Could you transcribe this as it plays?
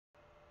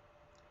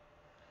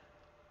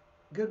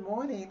Good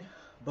morning,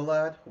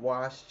 Blood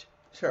Washed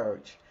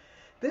Church.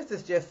 This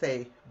is just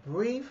a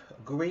brief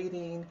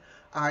greeting.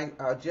 I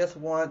just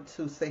want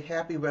to say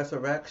happy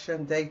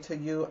Resurrection Day to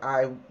you.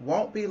 I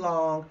won't be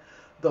long.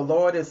 The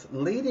Lord is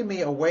leading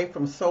me away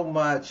from so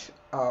much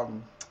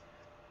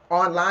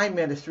online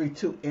ministry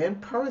to in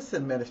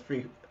person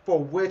ministry, for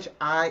which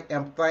I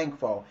am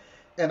thankful.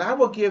 And I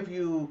will give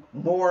you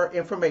more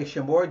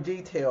information, more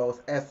details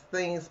as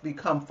things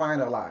become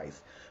finalized.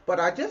 But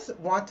I just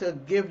want to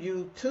give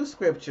you two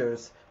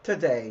scriptures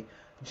today.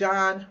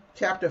 John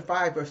chapter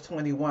 5, verse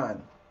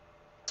 21,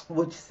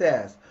 which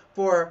says,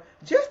 "For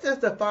just as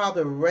the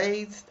Father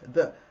raises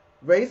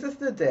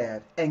the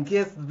dead and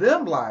gives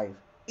them life,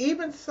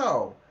 even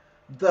so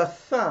the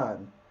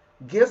Son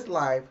gives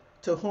life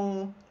to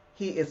whom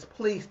he is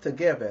pleased to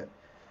give it."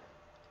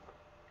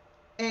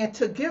 And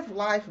to give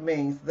life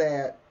means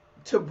that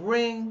to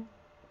bring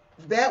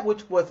that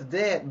which was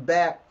dead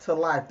back to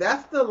life.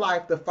 That's the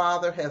life the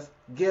Father has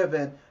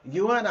given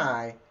you and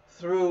I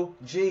through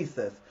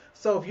Jesus.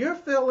 So if you're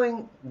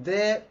feeling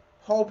dead,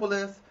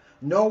 hopeless,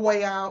 no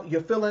way out,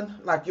 you're feeling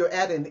like you're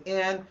at an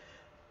end,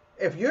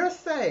 if you're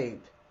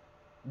saved,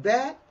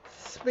 that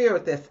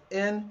spirit that's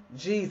in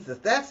Jesus,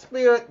 that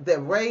spirit that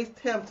raised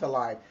him to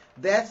life,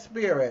 that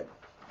spirit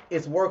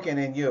is working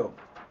in you.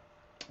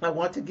 I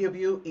want to give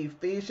you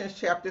Ephesians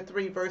chapter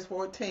 3, verse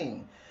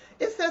 14.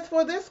 It says,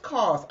 "For this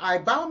cause I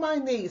bow my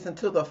knees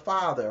unto the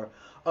Father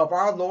of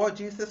our Lord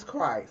Jesus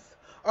Christ,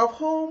 of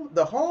whom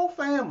the whole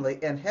family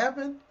in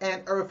heaven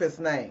and earth is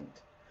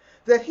named,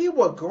 that he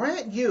will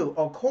grant you,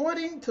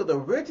 according to the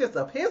riches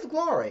of his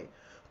glory,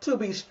 to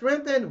be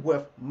strengthened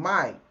with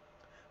might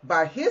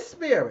by his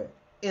Spirit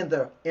in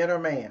the inner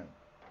man."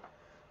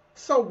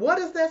 So what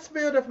is that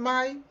spirit of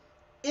might?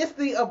 It's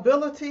the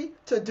ability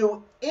to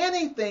do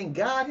anything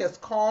God has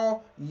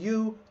called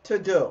you to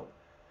do.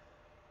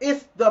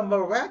 It's the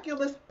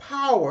miraculous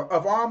power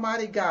of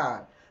Almighty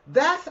God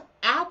that's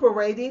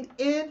operating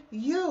in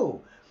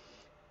you.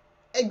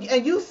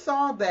 And you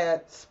saw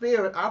that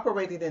spirit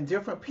operating in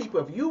different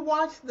people. If you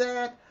watch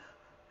that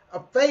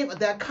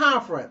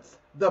conference,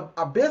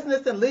 a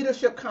business and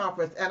leadership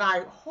conference, and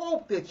I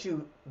hope that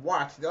you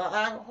watched it.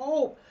 I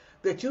hope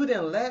that you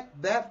didn't let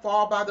that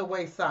fall by the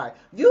wayside.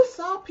 You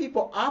saw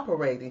people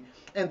operating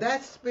in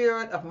that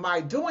spirit of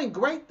might, doing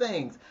great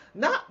things,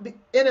 not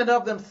in and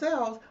of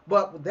themselves,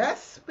 but that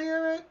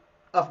spirit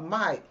of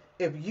might.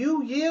 If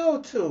you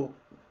yield to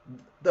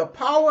the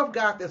power of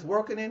God that's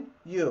working in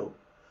you,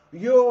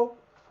 you'll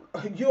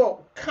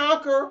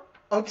conquer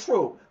a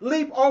troop,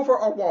 leap over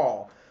a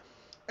wall.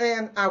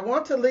 And I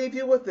want to leave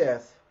you with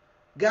this.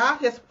 God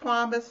has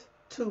promised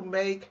to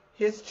make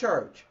his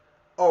church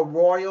a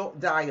royal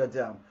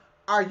diadem.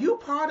 Are you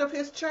part of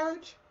his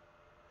church?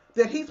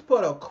 That he's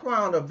put a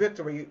crown of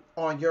victory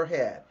on your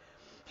head.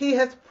 He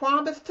has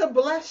promised to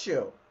bless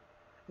you,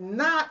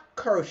 not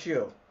curse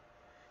you.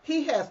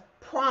 He has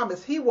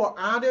promised he will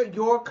honor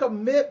your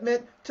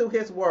commitment to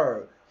his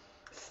word.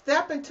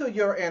 Step into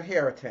your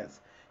inheritance.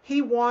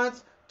 He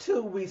wants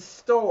to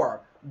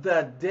restore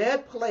the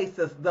dead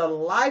places, the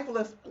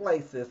lifeless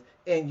places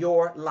in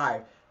your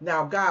life.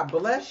 Now, God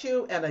bless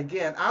you. And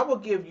again, I will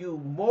give you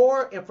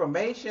more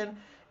information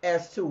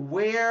as to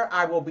where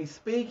I will be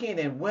speaking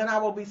and when I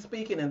will be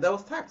speaking and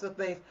those types of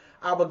things.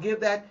 I will give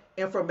that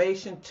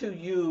information to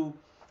you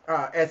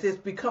as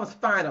it becomes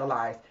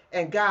finalized.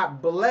 And God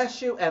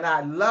bless you, and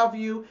I love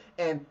you,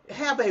 and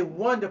have a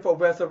wonderful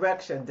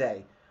Resurrection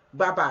Day.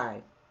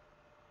 Bye-bye.